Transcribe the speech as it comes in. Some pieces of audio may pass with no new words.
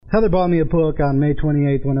Heather bought me a book on May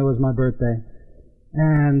 28th when it was my birthday.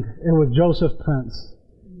 And it was Joseph Prince.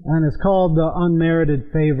 And it's called The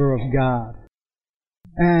Unmerited Favor of God.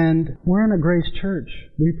 And we're in a grace church.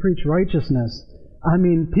 We preach righteousness. I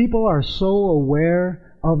mean, people are so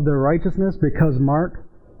aware of their righteousness because Mark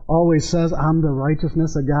always says, I'm the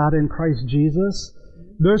righteousness of God in Christ Jesus.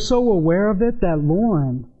 They're so aware of it that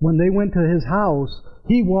Lauren, when they went to his house,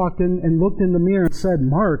 he walked in and looked in the mirror and said,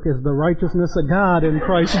 Mark is the righteousness of God in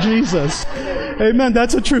Christ Jesus. Amen.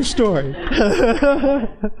 That's a true story.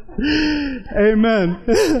 Amen.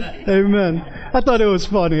 Amen. I thought it was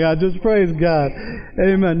funny. I just praise God.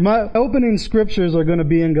 Amen. My opening scriptures are going to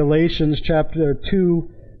be in Galatians chapter 2.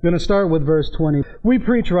 I'm going to start with verse 20. We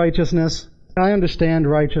preach righteousness. I understand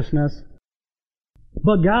righteousness.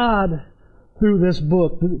 But God, through this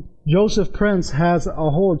book, Joseph Prince has a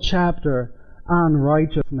whole chapter on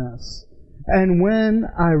righteousness. And when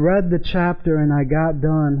I read the chapter and I got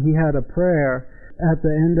done, he had a prayer at the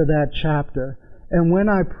end of that chapter. And when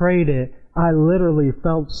I prayed it, I literally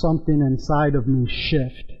felt something inside of me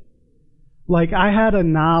shift. Like I had a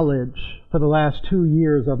knowledge for the last 2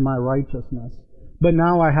 years of my righteousness, but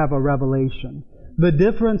now I have a revelation. The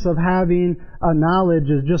difference of having a knowledge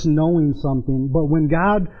is just knowing something, but when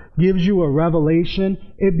God gives you a revelation,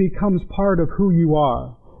 it becomes part of who you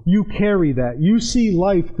are. You carry that. You see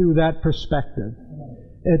life through that perspective.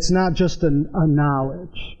 It's not just a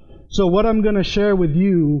knowledge. So what I'm going to share with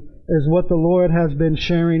you is what the Lord has been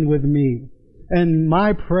sharing with me. And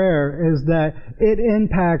my prayer is that it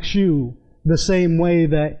impacts you the same way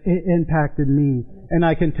that it impacted me. And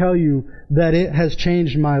I can tell you that it has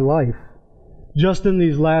changed my life. Just in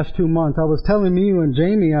these last 2 months. I was telling Miyu and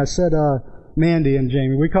Jamie, I said, Mandy and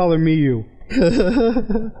Jamie, we call her Miyu.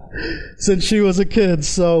 Since she was a kid,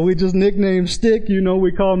 so we just nicknamed Stick. You know,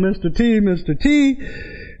 we call Mr. T, Mr. T.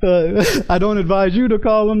 I don't advise you to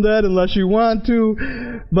call him that unless you want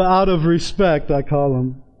to, but out of respect, I call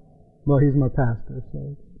him, well, he's my pastor,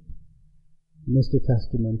 so Mr.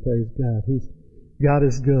 Testament, praise God. God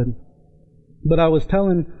is good. But I was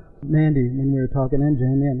telling Mandy when we were talking, and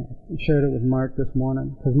Jamie, and I shared it with Mark this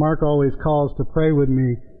morning, because Mark always calls to pray with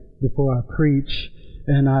me before I preach.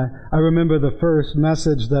 And I remember the first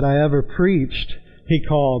message that I ever preached, he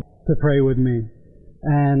called to pray with me.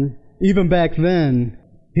 And even back then,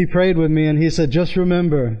 he prayed with me and he said, just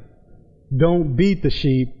remember, don't beat the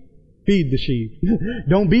sheep, feed the sheep.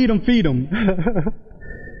 Don't beat them, feed them.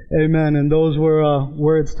 Amen. And those were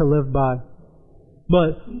words to live by.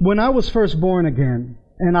 But when I was first born again,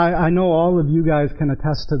 and I know all of you guys can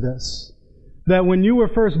attest to this, that when you were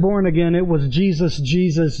first born again, it was Jesus,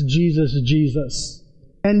 Jesus, Jesus, Jesus.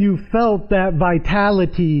 And you felt that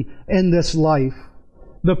vitality in this life,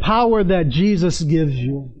 the power that Jesus gives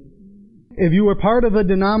you. If you were part of a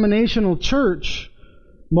denominational church,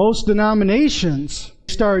 most denominations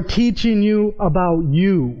start teaching you about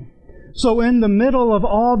you. So in the middle of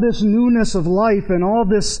all this newness of life and all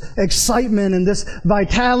this excitement and this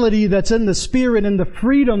vitality that's in the Spirit and the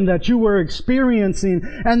freedom that you were experiencing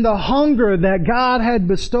and the hunger that God had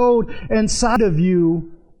bestowed inside of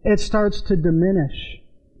you, it starts to diminish.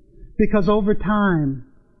 Because over time,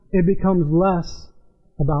 it becomes less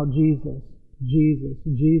about Jesus, Jesus,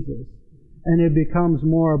 Jesus. And it becomes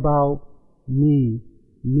more about me,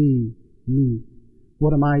 me, me.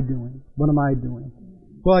 What am I doing? What am I doing?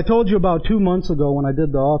 Well, I told you about 2 months ago when I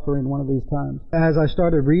did the offering one of these times. As I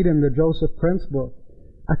started reading the Joseph Prince book,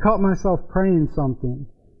 I caught myself praying something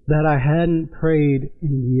that I hadn't prayed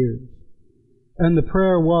in years. And the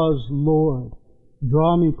prayer was, Lord,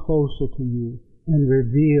 draw me closer to you and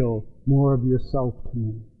reveal more of yourself to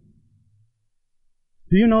me.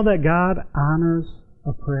 Do you know that God honors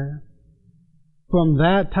a prayer? From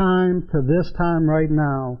that time to this time right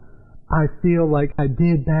now, I feel like I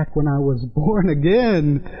did back when I was born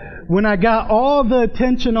again. When I got all the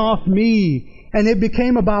attention off me and it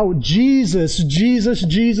became about Jesus, Jesus,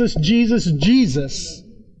 Jesus, Jesus, Jesus.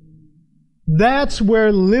 That's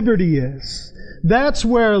where liberty is. That's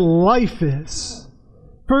where life is.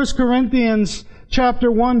 1 Corinthians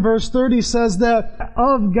chapter 1 verse 30 says that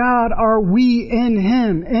of God are we in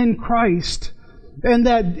Him, in Christ. And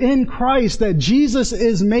that in Christ, that Jesus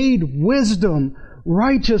is made wisdom,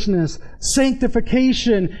 righteousness,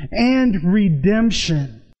 sanctification, and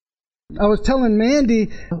redemption. I was telling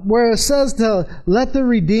Mandy where it says to let the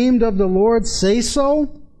redeemed of the Lord say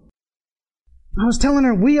so. I was telling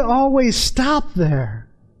her we always stop there.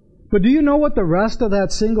 But do you know what the rest of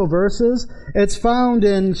that single verse is? It's found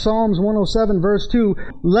in Psalms 107 verse 2.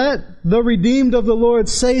 Let the redeemed of the Lord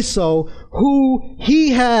say so, who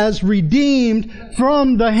He has redeemed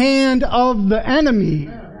from the hand of the enemy.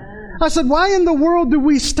 I said, why in the world do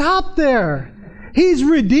we stop there? He's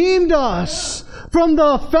redeemed us from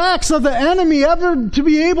the effects of the enemy ever to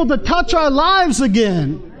be able to touch our lives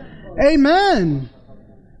again. Amen.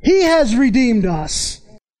 He has redeemed us.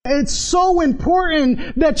 It's so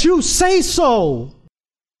important that you say so.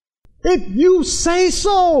 If you say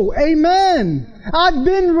so, amen. I've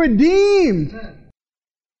been redeemed.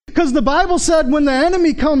 Because the Bible said when the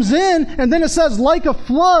enemy comes in, and then it says, like a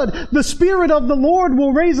flood, the Spirit of the Lord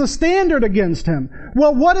will raise a standard against him.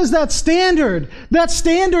 Well, what is that standard? That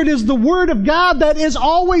standard is the Word of God that is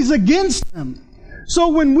always against him. So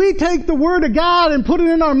when we take the Word of God and put it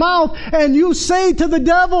in our mouth, and you say to the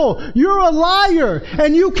devil, you're a liar,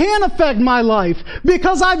 and you can't affect my life,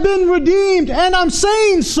 because I've been redeemed, and I'm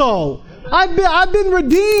saying so. I've been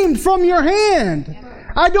redeemed from your hand.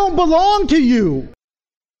 I don't belong to you.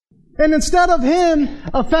 And instead of him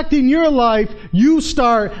affecting your life, you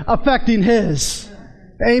start affecting his.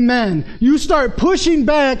 Amen. You start pushing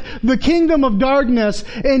back the kingdom of darkness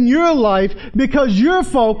in your life because your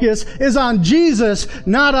focus is on Jesus,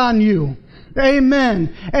 not on you.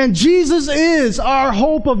 Amen. And Jesus is our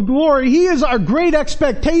hope of glory. He is our great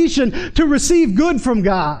expectation to receive good from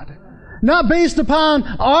God. Not based upon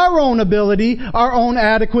our own ability, our own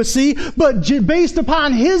adequacy, but based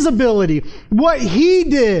upon His ability, what He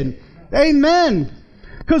did. Amen.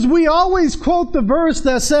 Because we always quote the verse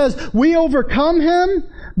that says, we overcome him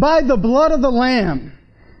by the blood of the Lamb.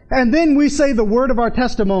 And then we say the word of our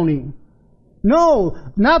testimony. No,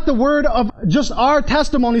 not the word of just our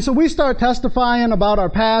testimony. So we start testifying about our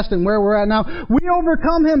past and where we're at now. We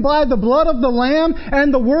overcome him by the blood of the Lamb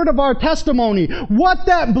and the word of our testimony. What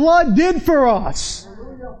that blood did for us.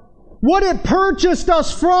 What it purchased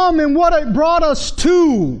us from and what it brought us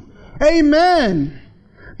to. Amen.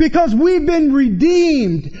 Because we've been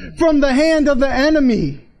redeemed from the hand of the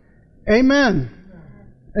enemy. Amen.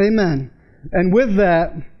 Amen. And with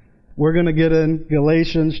that, we're going to get in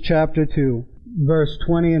Galatians chapter 2, verse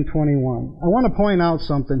 20 and 21. I want to point out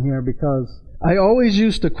something here because I always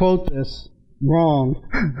used to quote this wrong.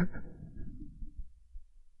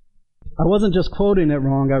 I wasn't just quoting it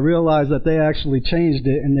wrong. I realized that they actually changed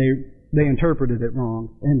it and they interpreted it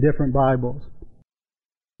wrong in different Bibles.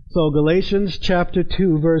 So Galatians chapter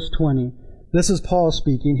 2, verse 20. This is Paul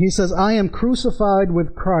speaking. He says, I am crucified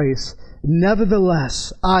with Christ.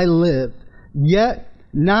 Nevertheless, I live. Yet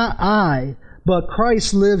not I, but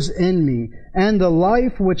Christ lives in me. And the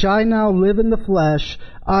life which I now live in the flesh,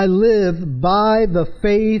 I live by the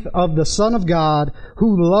faith of the Son of God,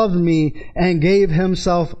 who loved me and gave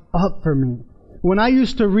himself up for me. When I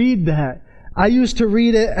used to read that, I used to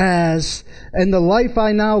read it as, and the life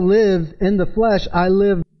I now live in the flesh, I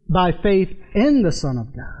live by faith in the Son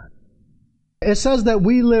of God. It says that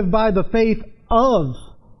we live by the faith of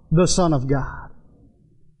the Son of God.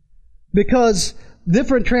 Because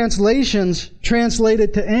different translations translate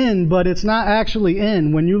it to in, but it's not actually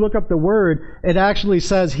in. When you look up the word, it actually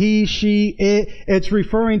says he, she, it. It's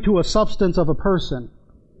referring to a substance of a person.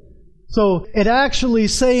 So it actually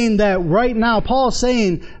saying that right now, Paul's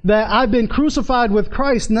saying that I've been crucified with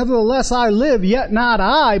Christ, nevertheless I live, yet not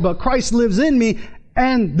I, but Christ lives in me.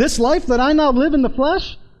 And this life that I now live in the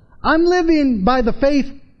flesh, I'm living by the faith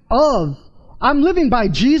of. I'm living by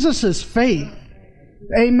Jesus' faith.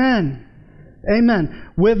 Amen.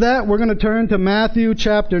 Amen. With that, we're going to turn to Matthew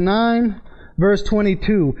chapter 9, verse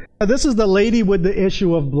 22. This is the lady with the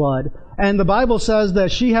issue of blood. And the Bible says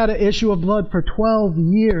that she had an issue of blood for 12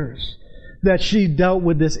 years. That she dealt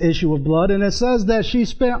with this issue of blood. And it says that she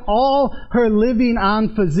spent all her living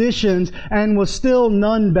on physicians and was still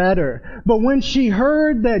none better. But when she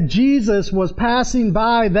heard that Jesus was passing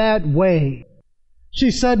by that way, she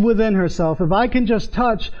said within herself, if I can just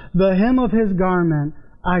touch the hem of His garment,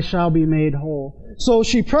 I shall be made whole. So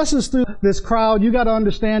she presses through this crowd. You got to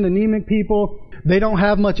understand, anemic people, they don't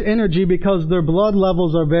have much energy because their blood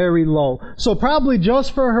levels are very low. So probably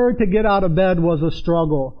just for her to get out of bed was a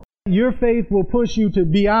struggle. Your faith will push you to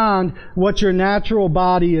beyond what your natural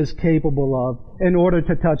body is capable of in order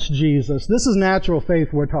to touch Jesus. This is natural faith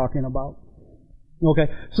we're talking about.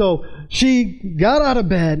 Okay, so she got out of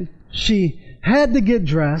bed, she had to get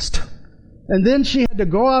dressed, and then she had to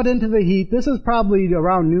go out into the heat. This is probably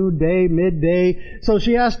around noonday, midday, so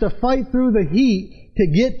she has to fight through the heat to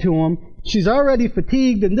get to Him. She's already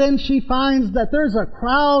fatigued, and then she finds that there's a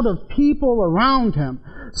crowd of people around Him.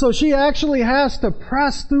 So she actually has to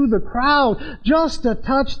press through the crowd just to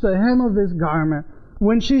touch the hem of His garment.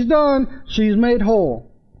 When she's done, she's made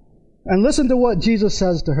whole. And listen to what Jesus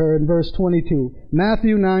says to her in verse 22.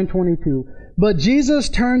 Matthew 9:22. But Jesus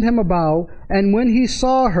turned him about, and when He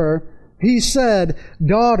saw her, He said,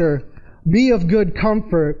 Daughter, be of good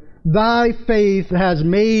comfort. Thy faith has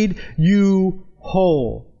made you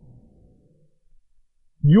whole.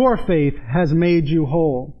 Your faith has made you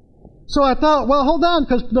whole. So I thought, well, hold on,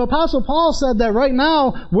 because the Apostle Paul said that right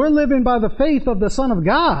now we're living by the faith of the Son of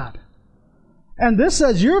God. And this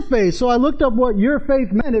says your faith. So I looked up what your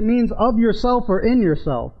faith meant. It means of yourself or in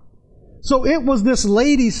yourself. So it was this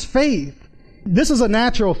lady's faith. This is a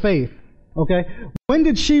natural faith. Okay? When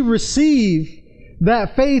did she receive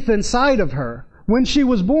that faith inside of her? When she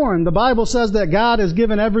was born. The Bible says that God has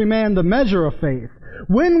given every man the measure of faith.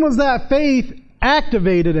 When was that faith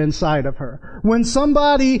activated inside of her? When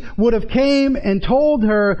somebody would have came and told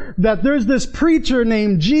her that there's this preacher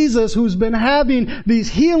named Jesus who's been having these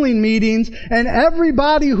healing meetings, and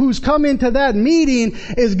everybody who's come into that meeting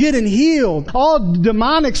is getting healed. All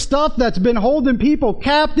demonic stuff that's been holding people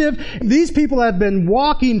captive, these people have been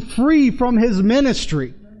walking free from His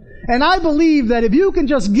ministry. And I believe that if you can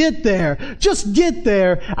just get there,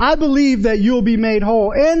 I believe that you'll be made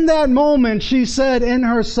whole. In that moment, she said in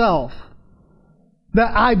herself,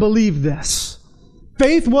 that I believe this.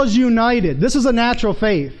 Faith was united. This is a natural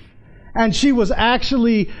faith. And she was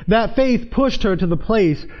actually, that faith pushed her to the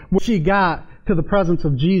place where she got to the presence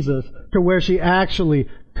of Jesus, to where she actually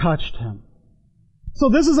touched Him. So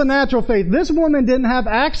this is a natural faith. This woman didn't have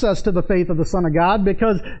access to the faith of the Son of God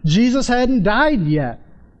because Jesus hadn't died yet.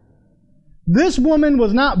 This woman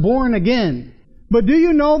was not born again. But do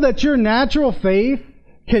you know that your natural faith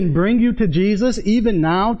can bring you to Jesus even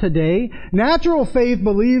now, today? Natural faith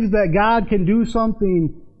believes that God can do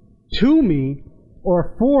something to me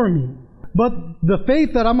or for me. But the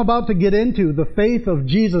faith that I'm about to get into, the faith of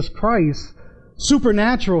Jesus Christ,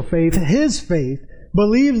 supernatural faith, His faith,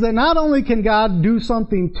 believes that not only can God do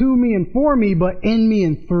something to me and for me, but in me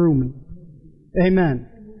and through me. Amen.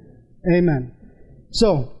 Amen.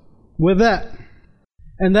 So, with that,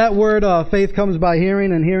 and that word, faith comes by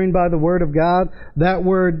hearing, and hearing by the Word of God. That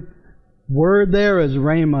word there is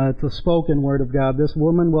rhema. It's a spoken Word of God. This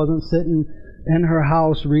woman wasn't sitting in her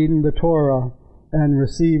house reading the Torah and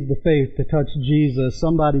received the faith to touch Jesus.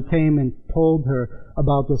 Somebody came and told her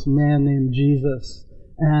about this man named Jesus.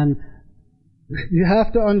 And you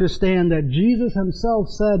have to understand that Jesus Himself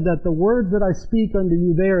said that the words that I speak unto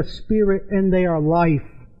you, they are spirit and they are life.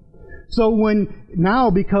 So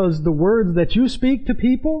because the words that you speak to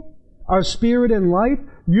people are spirit and life,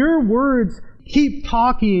 your words keep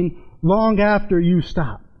talking long after you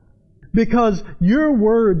stop. Because your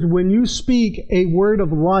words, when you speak a word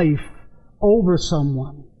of life over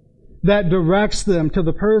someone that directs them to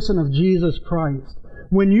the person of Jesus Christ,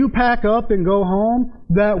 when you pack up and go home,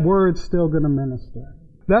 that word's still going to minister.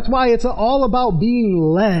 That's why it's all about being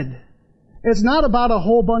led. It's not about a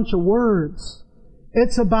whole bunch of words.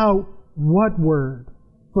 It's about what word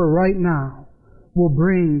for right now will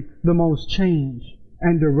bring the most change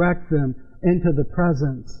and direct them into the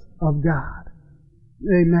presence of God.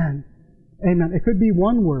 Amen. Amen. It could be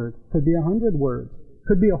one word, could be 100 words,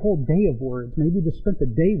 could be a whole day of words. Maybe you just spent the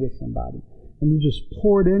day with somebody and you just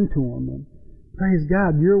poured into them, and praise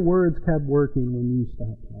God, your words kept working when you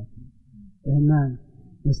stopped talking. Amen.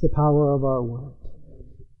 It's the power of our words.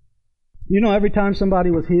 You know, every time somebody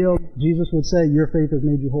was healed, Jesus would say, your faith has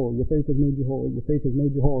made you whole, your faith has made you whole, your faith has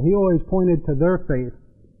made you whole. He always pointed to their faith.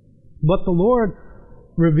 But the Lord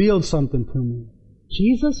revealed something to me.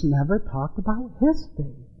 Jesus never talked about His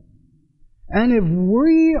faith. And if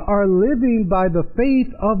we are living by the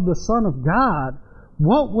faith of the Son of God,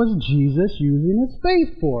 what was Jesus using His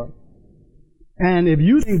faith for? And if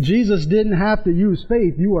you think Jesus didn't have to use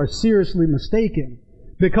faith, you are seriously mistaken.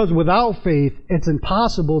 Because without faith, it's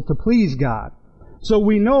impossible to please God. So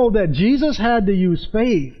we know that Jesus had to use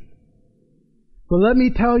faith. But let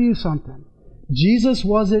me tell you something. Jesus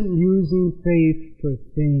wasn't using faith for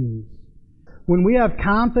things. When we have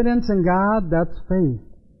confidence in God, that's faith.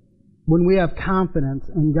 When we have confidence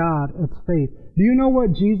in God, it's faith. Do you know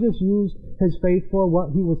what Jesus used His faith for,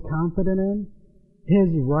 what He was confident in?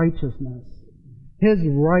 His righteousness. His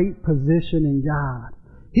right position in God.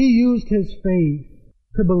 He used His faith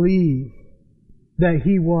to believe that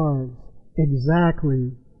He was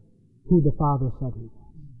exactly who the Father said He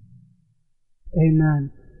was.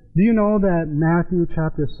 Amen. Do you know that Matthew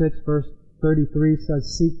chapter 6 verse 33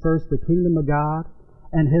 says, seek first the kingdom of God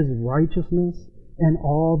and His righteousness, and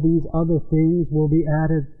all these other things will be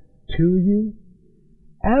added to you?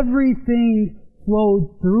 Everything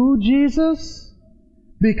flowed through Jesus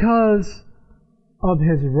because of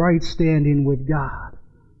His right standing with God.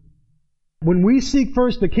 When we seek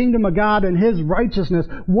first the kingdom of God and His righteousness,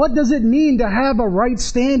 what does it mean to have a right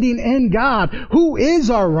standing in God? Who is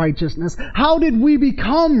our righteousness? How did we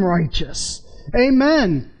become righteous?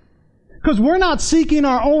 Amen. Because we're not seeking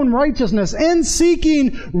our own righteousness. In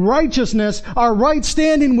seeking righteousness, our right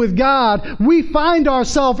standing with God, we find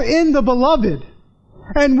ourselves in the Beloved.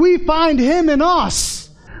 And we find Him in us.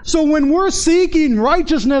 So when we're seeking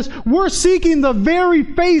righteousness, we're seeking the very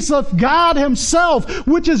face of God Himself,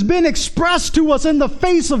 which has been expressed to us in the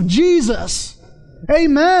face of Jesus.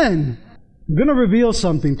 Amen. I'm going to reveal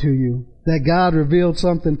something to you. That God revealed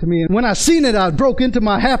something to me. And when I seen it, I broke into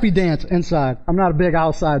my happy dance inside. I'm not a big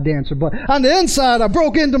outside dancer, but on the inside, I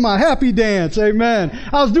broke into my happy dance. Amen.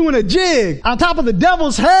 I was doing a jig on top of the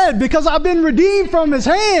devil's head because I've been redeemed from his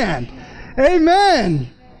hand. Amen.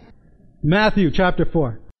 Matthew chapter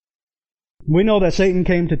 4. We know that Satan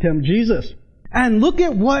came to tempt Jesus. And look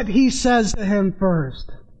at what he says to him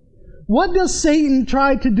first. What does Satan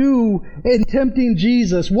try to do in tempting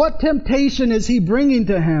Jesus? What temptation is he bringing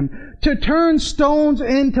to him? To turn stones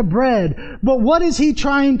into bread. But what is he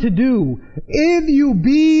trying to do? If you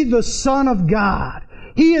be the Son of God.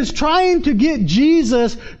 He is trying to get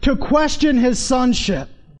Jesus to question His sonship.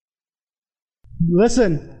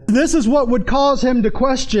 Listen, this is what would cause him to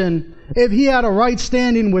question if he had a right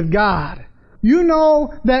standing with God. You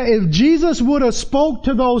know that if Jesus would have spoke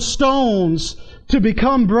to those stones to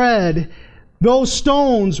become bread, those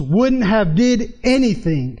stones wouldn't have did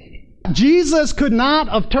anything. Jesus could not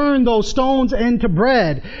have turned those stones into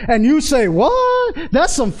bread. And you say, what?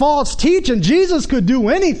 That's some false teaching. Jesus could do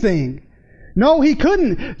anything. No, He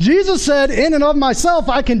couldn't. Jesus said, in and of myself,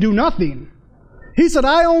 I can do nothing. He said,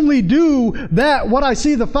 I only do that what I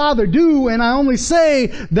see the Father do, and I only say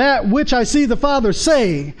that which I see the Father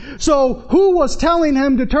say. So who was telling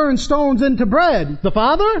Him to turn stones into bread? The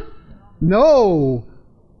Father? No.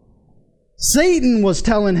 Satan was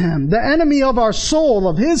telling Him, the enemy of our soul,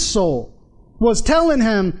 of His soul, was telling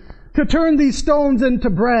Him to turn these stones into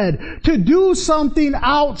bread, to do something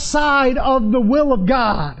outside of the will of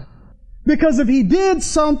God. Because if He did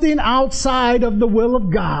something outside of the will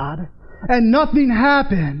of God, and nothing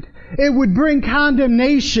happened, it would bring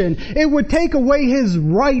condemnation. It would take away His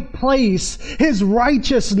right place, His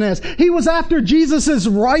righteousness. He was after Jesus'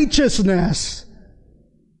 righteousness.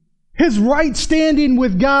 His right standing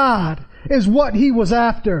with God is what He was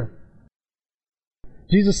after.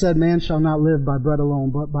 Jesus said, man shall not live by bread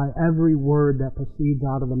alone, but by every word that proceeds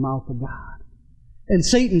out of the mouth of God. And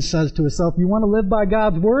Satan says to himself, you want to live by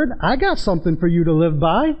God's word? I got something for you to live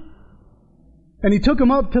by. And he took him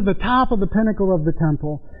up to the top of the pinnacle of the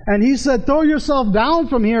temple. And he said, throw yourself down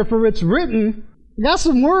from here, for it's written. I got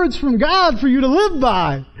some words from God for you to live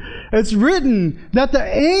by. It's written that the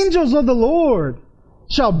angels of the Lord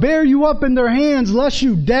shall bear you up in their hands, lest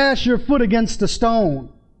you dash your foot against a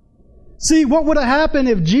stone. See, what would have happened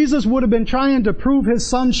if Jesus would have been trying to prove His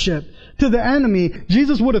sonship to the enemy?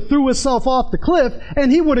 Jesus would have threw himself off the cliff,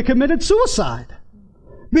 and He would have committed suicide.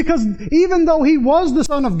 Because even though He was the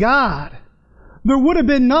Son of God, there would have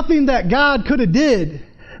been nothing that God could have did,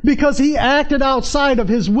 because He acted outside of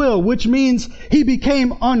His will, which means He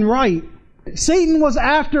became unright. Satan was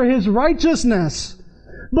after His righteousness.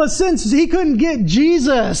 But since he couldn't get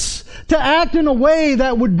Jesus to act in a way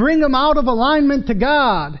that would bring him out of alignment to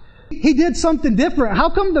God, he did something different. How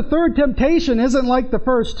come the third temptation isn't like the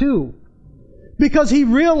first two? Because he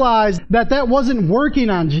realized that that wasn't working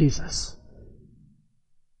on Jesus.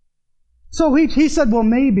 So he said, well,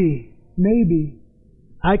 maybe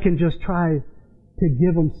I can just try to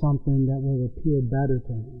give him something that will appear better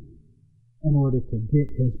to him in order to get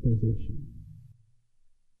his position.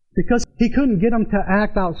 Because he couldn't get him to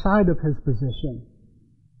act outside of his position.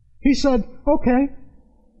 He said, okay,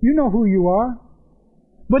 you know who you are.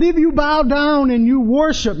 But if you bow down and you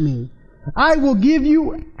worship me, I will give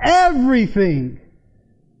you everything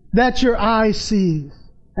that your eye sees.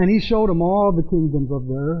 And He showed him all the kingdoms of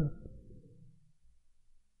the earth.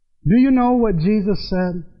 Do you know what Jesus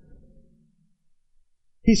said?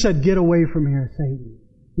 He said, get away from here, Satan.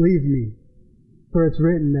 Leave me. For it's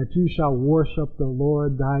written that you shall worship the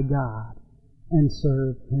Lord thy God and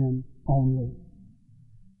serve Him only.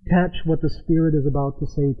 Catch what the Spirit is about to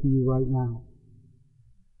say to you right now.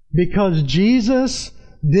 Because Jesus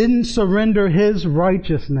didn't surrender His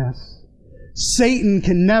righteousness, Satan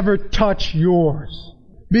can never touch yours.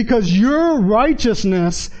 Because your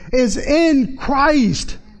righteousness is in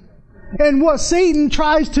Christ. And what Satan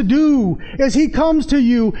tries to do is he comes to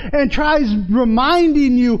you and tries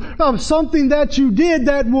reminding you of something that you did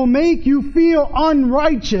that will make you feel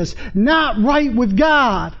unrighteous, not right with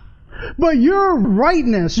God. But your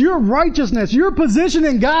rightness, your righteousness, your position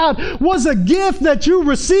in God was a gift that you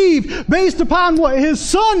received based upon what His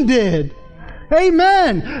Son did.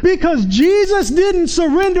 Amen. Because Jesus didn't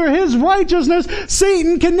surrender His righteousness,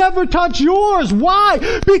 Satan can never touch yours. Why?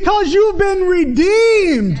 Because you've been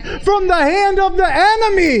redeemed from the hand of the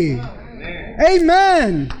enemy.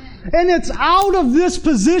 Amen. And it's out of this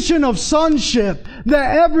position of sonship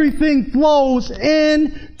that everything flows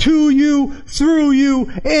in to you, through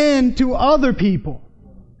you, into other people.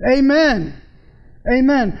 Amen.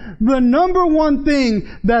 Amen. The number one thing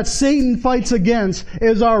that Satan fights against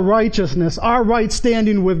is our righteousness, our right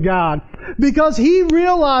standing with God. Because he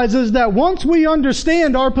realizes that once we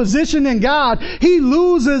understand our position in God, He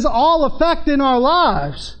loses all effect in our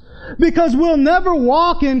lives. Because we'll never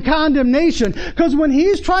walk in condemnation. Because when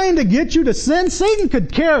he's trying to get you to sin, Satan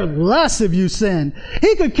could care less if you sin.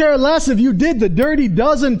 He could care less if you did the dirty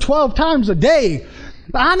 12 times a day.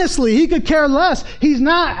 Honestly, he could care less. He's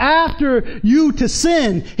not after you to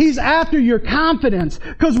sin. He's after your confidence.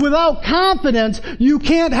 Because without confidence, you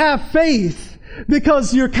can't have faith.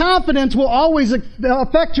 Because your confidence will always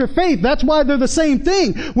affect your faith. That's why they're the same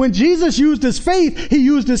thing. When Jesus used His faith, He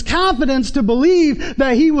used His confidence to believe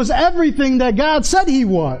that He was everything that God said He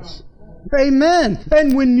was. Amen.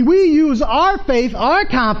 And when we use our faith, our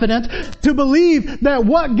confidence, to believe that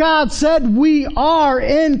what God said we are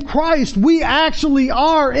in Christ, we actually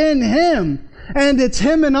are in Him. And it's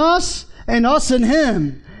Him and us in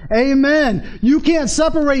Him. Amen. You can't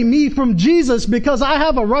separate me from Jesus because I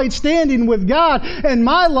have a right standing with God and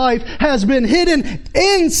my life has been hidden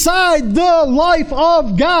inside the life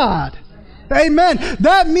of God. Amen.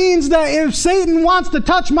 That means that if Satan wants to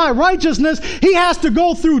touch my righteousness, he has to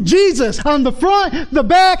go through Jesus on the front, the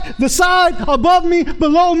back, the side, above me,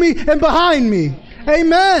 below me, and behind me.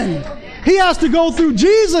 Amen. He has to go through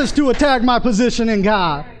Jesus to attack my position in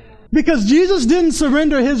God. Because Jesus didn't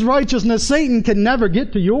surrender His righteousness, Satan can never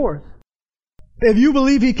get to yours. If you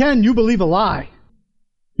believe he can, you believe a lie.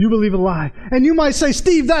 You believe a lie. And you might say,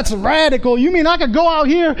 Steve, that's radical. You mean I could go out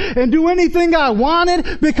here and do anything I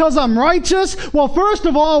wanted because I'm righteous? Well, first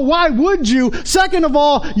of all, why would you? Second of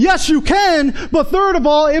all, yes, you can. But third of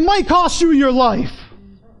all, it might cost you your life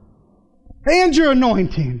and your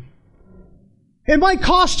anointing. It might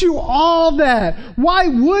cost you all that. Why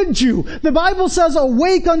would you? The Bible says,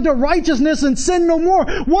 awake unto righteousness and sin no more.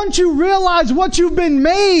 Once you realize what you've been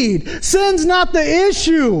made, sin's not the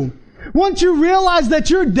issue. Once you realize that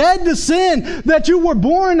you're dead to sin, that you were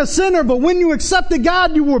born a sinner, but when you accepted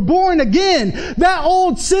God, you were born again. That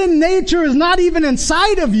old sin nature is not even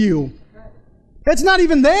inside of you. It's not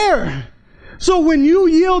even there. So when you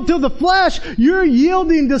yield to the flesh, you're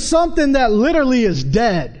yielding to something that literally is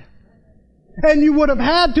dead. And you would have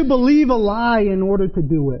had to believe a lie in order to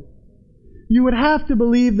do it. You would have to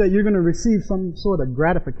believe that you're going to receive some sort of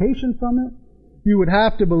gratification from it. You would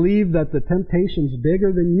have to believe that the temptation's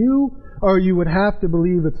bigger than you, or you would have to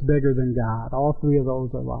believe it's bigger than God. All three of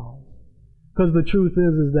those are lies. Because the truth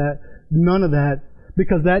is that none of that,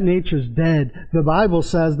 because that nature's dead. The Bible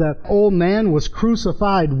says that old man was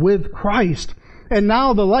crucified with Christ. And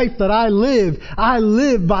now the life that I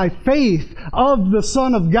live by faith of the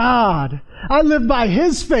Son of God. I live by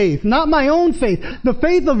His faith, not my own faith. The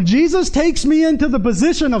faith of Jesus takes me into the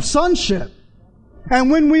position of sonship. And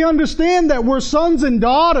when we understand that we're sons and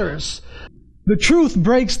daughters, the truth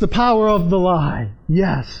breaks the power of the lie.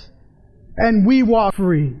 Yes. And we walk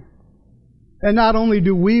free. And not only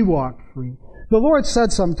do we walk free, the Lord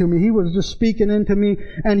said something to me. He was just speaking into me,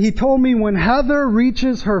 and He told me when Heather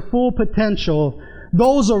reaches her full potential,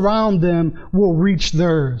 those around them will reach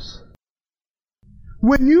theirs.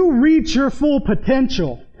 When you reach your full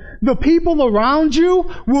potential, the people around you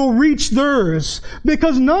will reach theirs.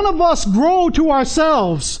 Because none of us grow to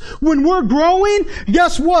ourselves. When we're growing,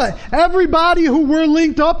 guess what? Everybody who we're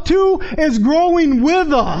linked up to is growing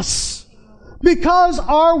with us. Because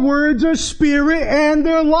our words are spirit and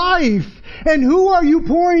they're life. And who are you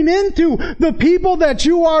pouring into? The people that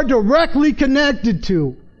you are directly connected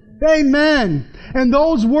to. Amen. And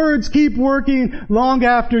those words keep working long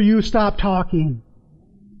after you stop talking.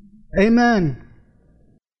 Amen.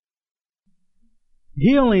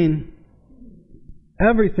 Healing,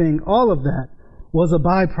 everything, all of that was a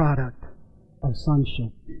byproduct of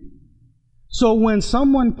sonship. So when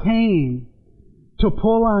someone came to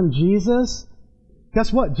pull on Jesus,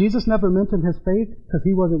 guess what? Jesus never mentioned His faith because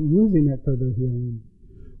He wasn't using it for their healing.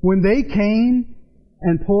 When they came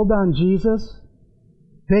and pulled on Jesus,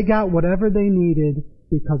 they got whatever they needed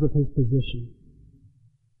because of His position.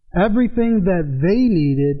 Everything that they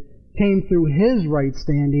needed came through His right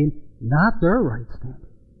standing, not their right standing.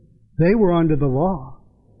 They were under the law.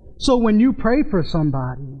 So when you pray for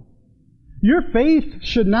somebody, your faith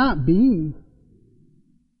should not be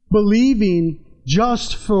believing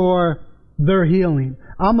just for their healing.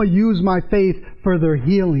 I'm going to use my faith for their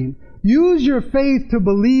healing. Use your faith to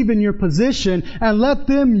believe in your position and let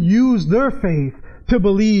them use their faith to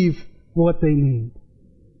believe what they need.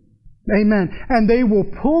 Amen. And they will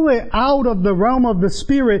pull it out of the realm of the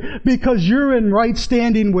Spirit because you're in right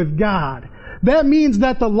standing with God. That means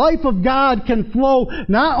that the life of God can flow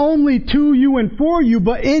not only to you and for you,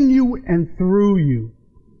 but in you and through you.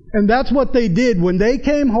 And that's what they did. When they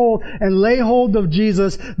came hold and lay hold of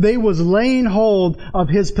Jesus, they was laying hold of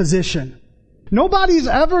His position. Nobody's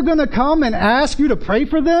ever going to come and ask you to pray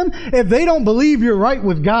for them if they don't believe you're right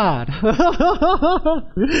with God.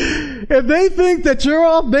 If they think that you're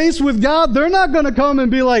off base with God, they're not going to come and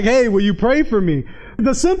be like, hey, will you pray for me?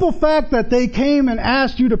 The simple fact that they came and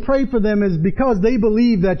asked you to pray for them is because they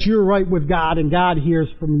believe that you're right with God and God hears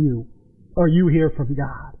from you, or you hear from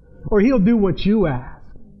God, or He'll do what you ask.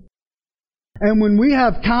 And when we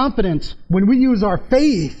have confidence, when we use our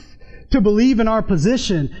faith to believe in our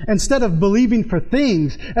position, instead of believing for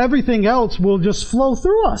things, everything else will just flow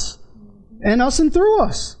through us. In us and through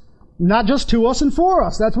us. Not just to us and for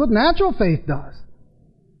us. That's what natural faith does.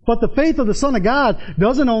 But the faith of the Son of God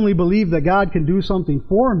doesn't only believe that God can do something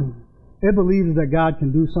for me. It believes that God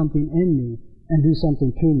can do something in me and do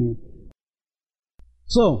something to me.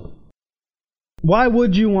 So, why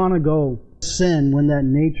would you want to go sin when that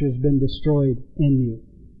nature has been destroyed in you?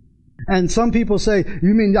 And some people say,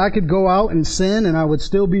 you mean I could go out and sin and I would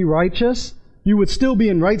still be righteous? You would still be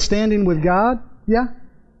in right standing with God? Yeah,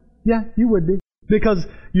 you would be. Because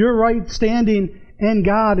your right standing in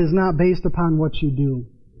God is not based upon what you do.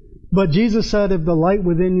 But Jesus said if the light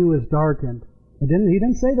within you is darkened, He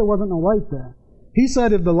didn't say there wasn't no light there. He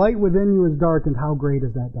said if the light within you is darkened, how great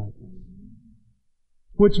is that darkness?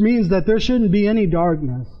 Which means that there shouldn't be any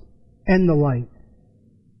darkness in the light.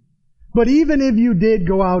 But even if you did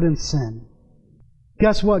go out and sin,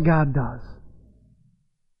 guess what God does?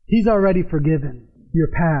 He's already forgiven your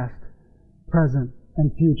past, present,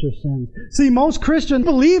 and future sins. See, most Christians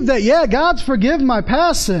believe that, God's forgiven my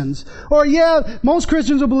past sins. Or most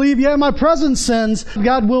Christians will believe, my present sins,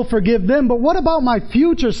 God will forgive them. But what about my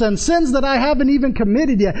future sins? Sins that I haven't even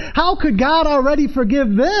committed yet. How could God already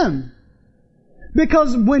forgive them?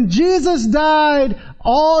 Because when Jesus died,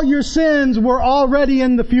 all your sins were already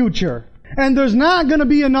in the future. And there's not going to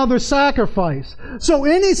be another sacrifice. So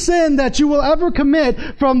any sin that you will ever commit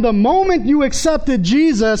from the moment you accepted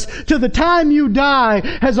Jesus to the time you die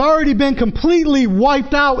has already been completely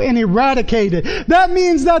wiped out and eradicated. That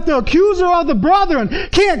means that the accuser of the brethren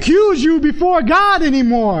can't accuse you before God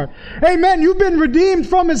anymore. Amen. You've been redeemed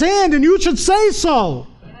from His hand and you should say so.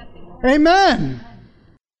 Amen.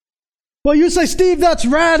 Well, you say, Steve, that's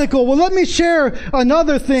radical. Well, let me share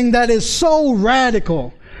another thing that is so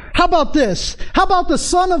radical. How about this? How about the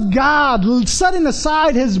Son of God setting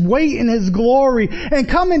aside His weight and His glory and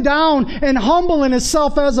coming down and humbling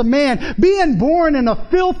Himself as a man, being born in a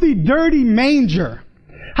filthy, dirty manger?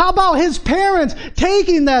 How about His parents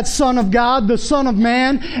taking that Son of God, the Son of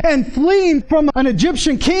Man, and fleeing from an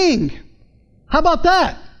Egyptian king? How about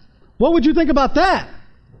that? What would you think about that?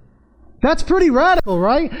 That's pretty radical,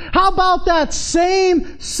 right? How about that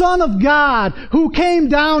same Son of God who came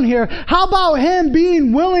down here? How about Him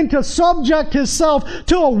being willing to subject Himself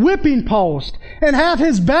to a whipping post and have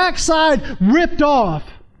His backside ripped off?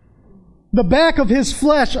 The back of His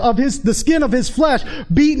flesh, the skin of His flesh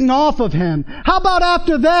beaten off of Him. How about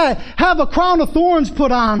after that, have a crown of thorns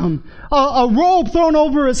put on Him, a robe thrown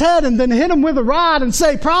over His head, and then hit Him with a rod and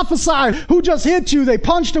say, prophesy, who just hit you? They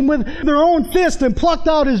punched Him with their own fist and plucked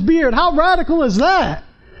out His beard. How radical is that?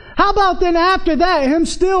 How about then after that, Him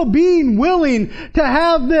still being willing to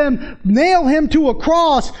have them nail Him to a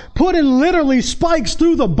cross, putting literally spikes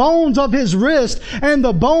through the bones of His wrist and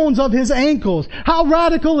the bones of His ankles? How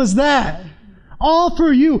radical is that? All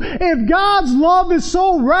for you. If God's love is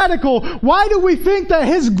so radical, why do we think that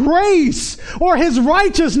His grace or His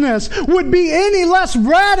righteousness would be any less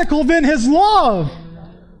radical than His love?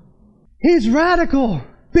 He's radical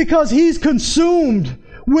because He's consumed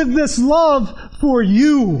with this love for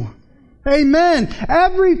you. Amen.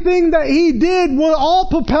 Everything that He did was all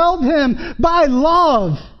propelled Him by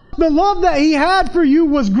love. The love that He had for you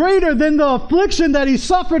was greater than the affliction that He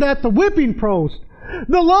suffered at the whipping post.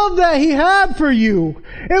 The love that He had for you,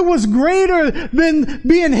 it was greater than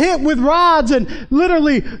being hit with rods and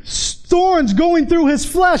literally thorns going through His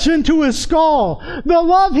flesh into His skull. The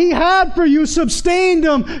love He had for you sustained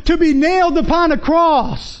Him to be nailed upon a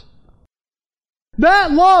cross.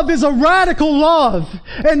 That love is a radical love,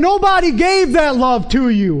 and nobody gave that love to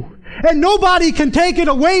you, and nobody can take it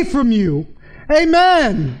away from you.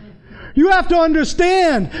 Amen. You have to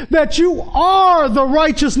understand that you are the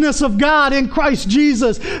righteousness of God in Christ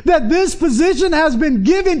Jesus, that this position has been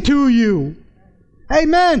given to you.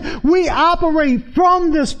 Amen. We operate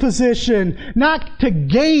from this position, not to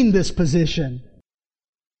gain this position.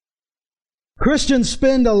 Christians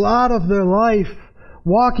spend a lot of their life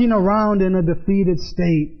walking around in a defeated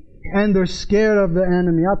state, and they're scared of the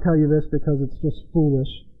enemy. I'll tell you this because it's just foolish,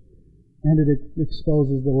 and it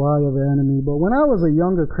exposes the lie of the enemy. But when I was a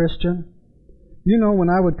younger Christian, when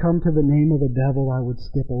I would come to the name of the devil, I would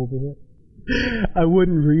skip over it. I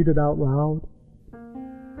wouldn't read it out loud.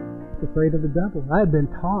 Afraid of the devil. I had been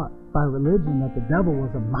taught by religion that the devil was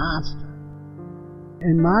a monster.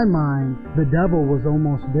 In my mind, the devil was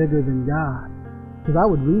almost bigger than God, because I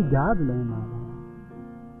would read God's name out loud.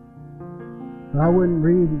 But I wouldn't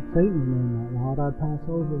read Satan's name out loud. I'd pass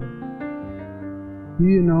over it. Do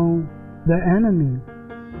you know the enemy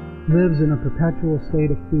lives in a perpetual state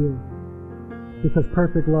of fear, because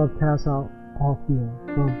perfect love casts out all fear.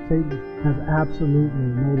 So Satan has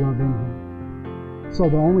absolutely no love in him. So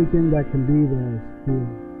the only thing that can be there is fear.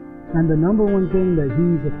 And the number one thing that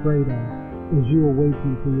he's afraid of is you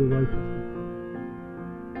awakening to your righteousness.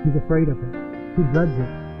 He's afraid of it. He dreads it.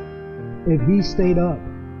 If he stayed up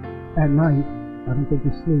at night, I don't think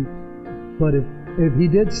he sleeps, but if he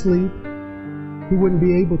did sleep, he wouldn't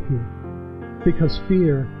be able to, because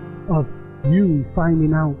fear of you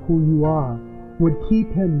finding out who you are would keep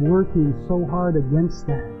him working so hard against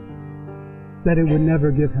that it would never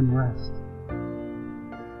give him rest.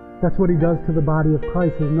 That's what he does to the body of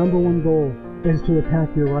Christ. His number one goal is to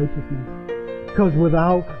attack your righteousness. Because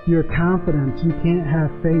without your confidence, you can't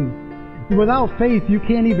have faith. Without faith, you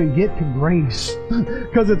can't even get to grace.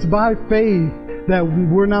 Because it's by faith that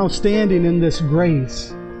we're now standing in this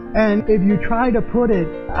grace. And if you try to put it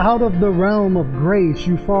out of the realm of grace,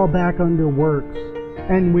 you fall back under works.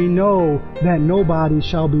 And we know that nobody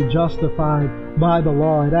shall be justified by the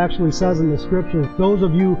law. It actually says in the Scriptures, those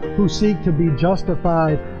of you who seek to be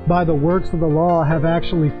justified by the works of the law have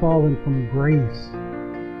actually fallen from grace.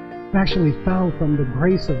 Actually fell from the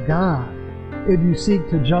grace of God if you seek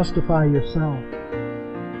to justify yourself.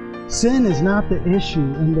 Sin is not the issue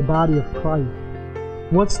in the body of Christ.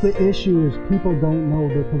 What's the issue is people don't know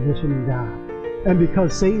their position in God. And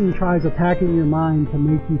because Satan tries attacking your mind to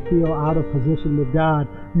make you feel out of position with God,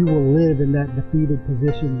 you will live in that defeated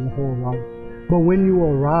position your whole life. But when you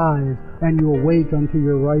arise and you awake unto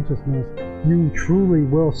your righteousness, you truly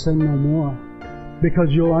will sin no more. Because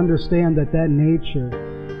you'll understand that nature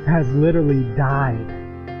has literally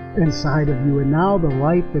died inside of you. And now the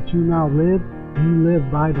life that you now live, you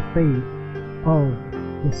live by the faith of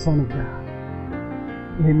the Son of God.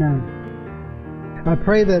 Amen. I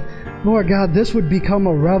pray that, Lord God, this would become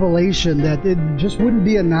a revelation, that it just wouldn't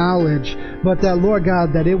be a knowledge, but that, Lord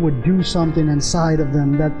God, that it would do something inside of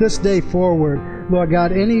them, that this day forward, Lord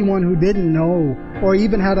God, anyone who didn't know or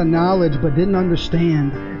even had a knowledge but didn't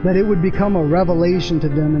understand, that it would become a revelation to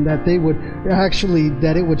them, and that they would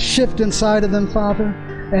that it would shift inside of them, Father,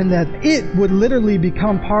 and that it would literally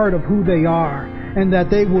become part of who they are, and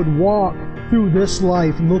that they would walk through this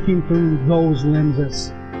life looking through those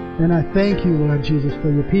lenses. And I thank you, Lord Jesus,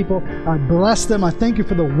 for your people. I bless them. I thank you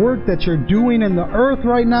for the work that you're doing in the earth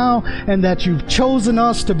right now, and that you've chosen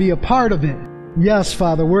us to be a part of it. Yes,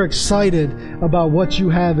 Father, we're excited about what you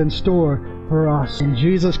have in store for us. In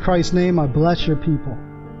Jesus Christ's name, I bless your people.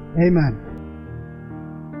 Amen.